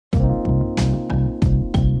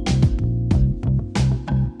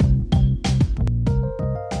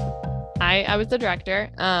I was the director,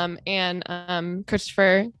 and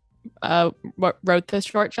Christopher wrote this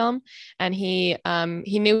short film, and he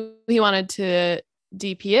knew he wanted to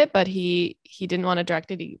DP it, but he didn't want to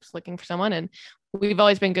direct it. He was looking for someone, and we've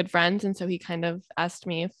always been good friends, and so he kind of asked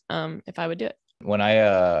me if I would do it. When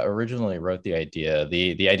I originally wrote the idea,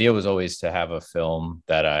 the idea was always to have a film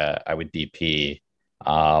that I would DP.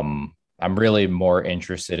 I'm really more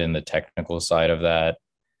interested in the technical side of that.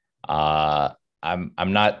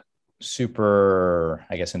 I'm not super,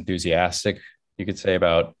 I guess, enthusiastic, you could say,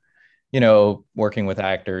 about working with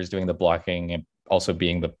actors, doing the blocking, and also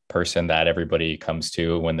being the person that everybody comes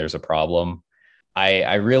to when there's a problem.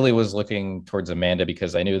 I really was looking towards Amanda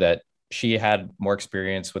because I knew that she had more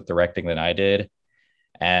experience with directing than I did.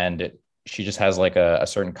 And she just has like a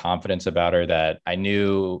certain confidence about her that I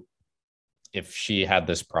knew if she had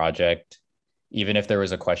this project, even if there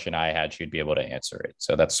was a question I had, she'd be able to answer it.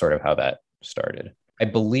 So that's sort of how that started. I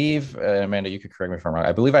believe, Amanda, you could correct me if I'm wrong.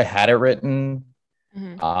 I believe I had it written.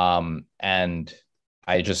 And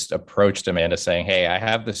I just approached Amanda saying, "Hey, I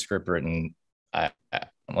have the script written.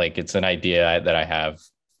 Like it's an idea that I have.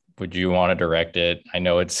 Would you want to direct it? I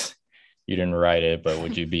know you didn't write it, but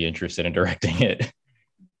would you be interested in directing it?"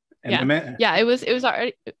 Yeah, it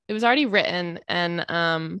was already written, and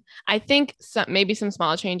I think maybe some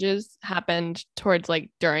small changes happened towards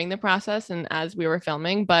like during the process and as we were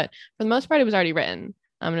filming, but for the most part, it was already written.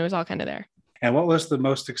 And it was all kind of there. And what was the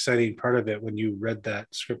most exciting part of it when you read that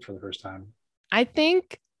script for the first time? I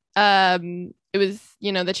think it was,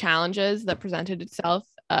 the challenges that presented itself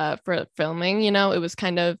for filming. It was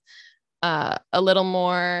kind of a little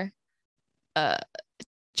more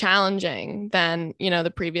challenging than,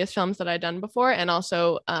 the previous films that I'd done before. And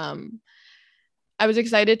also I was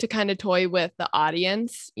excited to kind of toy with the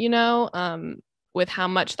audience, with how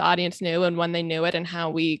much the audience knew and when they knew it and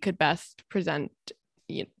how we could best present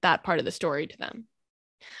that part of the story to them.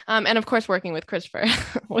 And of course, working with Christopher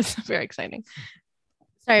was very exciting.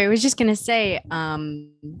 Sorry, I was just going to say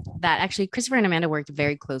that actually Christopher and Amanda worked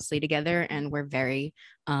very closely together and were very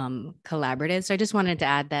collaborative. So I just wanted to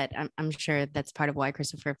add that I'm sure that's part of why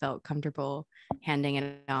Christopher felt comfortable handing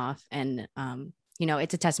it off. And,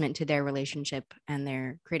 it's a testament to their relationship and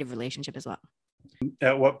their creative relationship as well.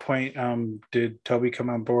 At what point did Tobi come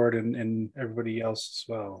on board and everybody else as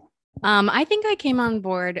well? I think I came on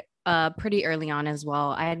board pretty early on as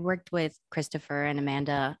well. I had worked with Christopher and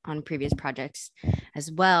Amanda on previous projects as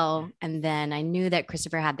well. And then I knew that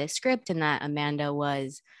Christopher had this script and that Amanda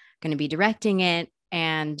was going to be directing it.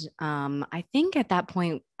 And I think at that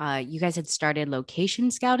point, you guys had started location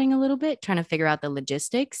scouting a little bit, trying to figure out the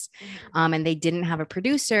logistics. And they didn't have a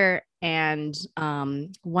producer. And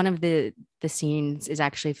one of the scenes is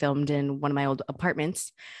actually filmed in one of my old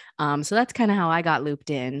apartments. So that's kind of how I got looped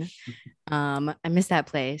in. I miss that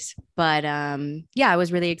place. But I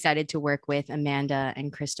was really excited to work with Amanda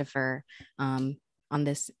and Christopher on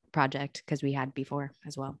this project because we had before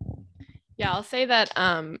as well. Yeah, I'll say that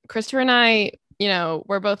Christopher and I,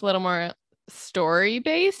 we're both a little more story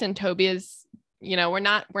based, and Tobi is, we're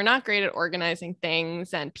not great at organizing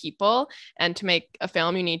things and people. And to make a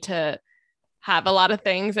film, you need to have a lot of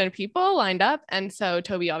things and people lined up. And so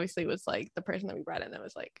Tobi obviously was like the person that we brought in that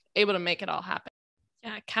was like able to make it all happen.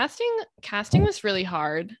 Yeah, casting was really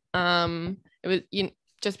hard. It was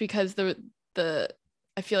just because the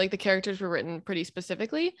I feel like the characters were written pretty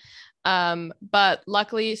specifically. But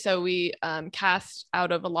luckily, so we cast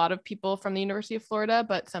out of a lot of people from the University of Florida,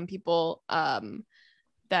 but some people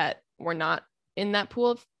that were not in that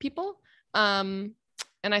pool of people.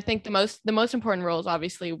 And I think the most important roles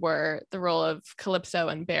obviously were the role of Calypso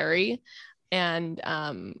and Barry. And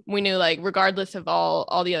we knew like regardless of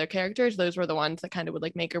all the other characters, those were the ones that kind of would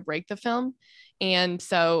like make or break the film. And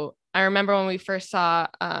so I remember when we first saw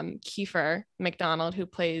Kiefer McDonald, who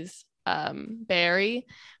plays Barry,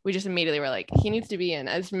 we just immediately were like, he needs to be in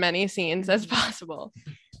as many scenes as possible.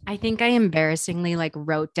 I think I embarrassingly like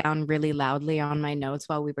wrote down really loudly on my notes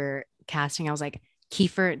while we were casting. I was like,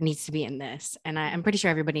 Kiefer needs to be in this. And I'm pretty sure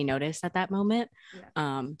everybody noticed at that moment.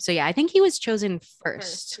 Yeah. I think he was chosen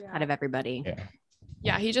first out of everybody.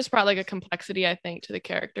 Yeah, he just brought like a complexity, I think, to the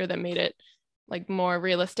character that made it like more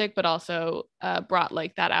realistic, but also brought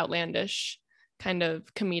like that outlandish kind of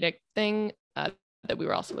comedic thing that we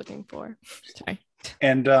were also looking for. Sorry.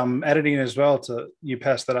 And editing as well, you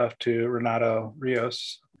passed that off to Renato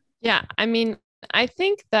Rios. Yeah, I mean, I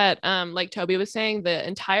think that like Tobi was saying, the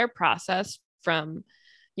entire process from,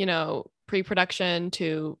 pre-production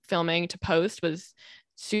to filming to post was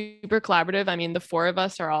super collaborative. I mean, the four of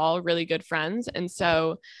us are all really good friends. And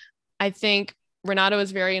so I think Renato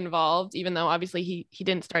was very involved, even though obviously he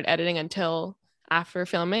didn't start editing until after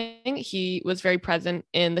filming. He was very present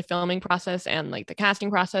in the filming process and like the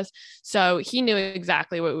casting process. So he knew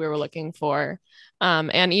exactly what we were looking for.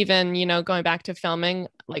 And even, you know, going back to filming,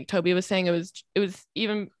 like Tobi was saying, it was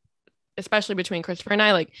even, especially between Christopher and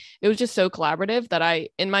I, like it was just so collaborative that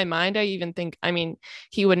in my mind, I even think, I mean,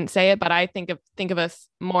 he wouldn't say it, but I think of us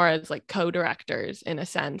more as like co-directors in a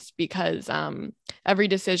sense, because every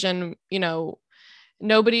decision, you know,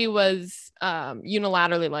 nobody was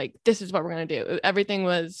unilaterally like, this is what we're going to do. Everything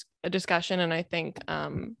was a discussion, and I think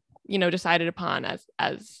you know, decided upon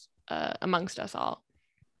as amongst us all.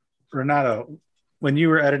 Renato, when you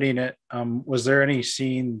were editing it, was there any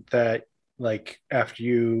scene that, like, after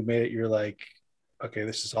you made it, you're like, okay,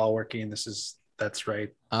 this is all working, that's right?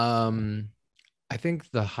 I think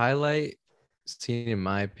the highlight scene, in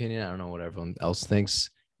my opinion, I don't know what everyone else thinks,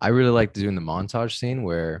 I really like doing the montage scene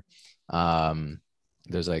where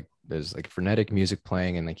there's like frenetic music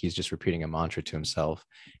playing, and like he's just repeating a mantra to himself,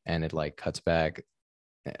 and it like cuts back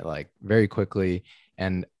like very quickly.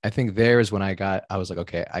 And I think there is when I was like,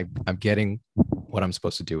 okay, I'm getting what I'm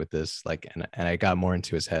supposed to do with this, like, and I got more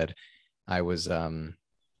into his head. I was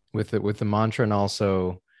with the mantra, and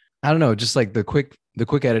also I don't know, just like the quick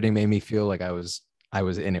editing made me feel like I was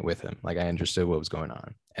in it with him, like I understood what was going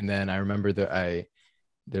on. And then I remember that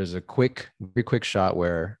there's a very quick shot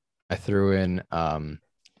where I threw in an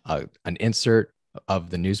insert of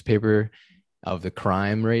the newspaper of the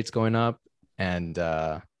crime rates going up, and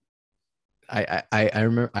I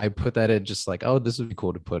remember I put that in just like, oh, this would be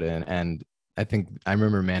cool to put in. And I think I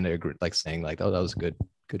remember Amanda like saying like, oh, that was a good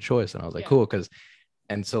choice, and I was like, cool, because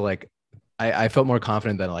and so like I felt more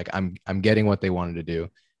confident that like I'm getting what they wanted to do,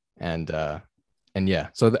 and yeah,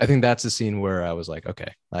 so I think that's the scene where I was like,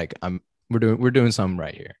 okay, like we're doing something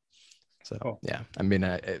right here. So yeah, I mean,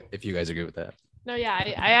 if you guys agree with that. No, yeah,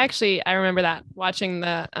 I actually remember that, watching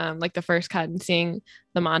the like the first cut and seeing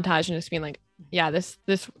the montage and just being like, yeah, this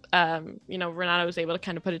you know, Renato was able to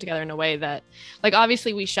kind of put it together in a way that, like,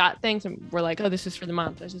 obviously we shot things and we're like, oh, this is for the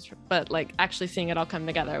montage, but like actually seeing it all come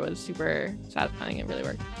together was super satisfying. It really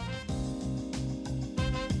worked.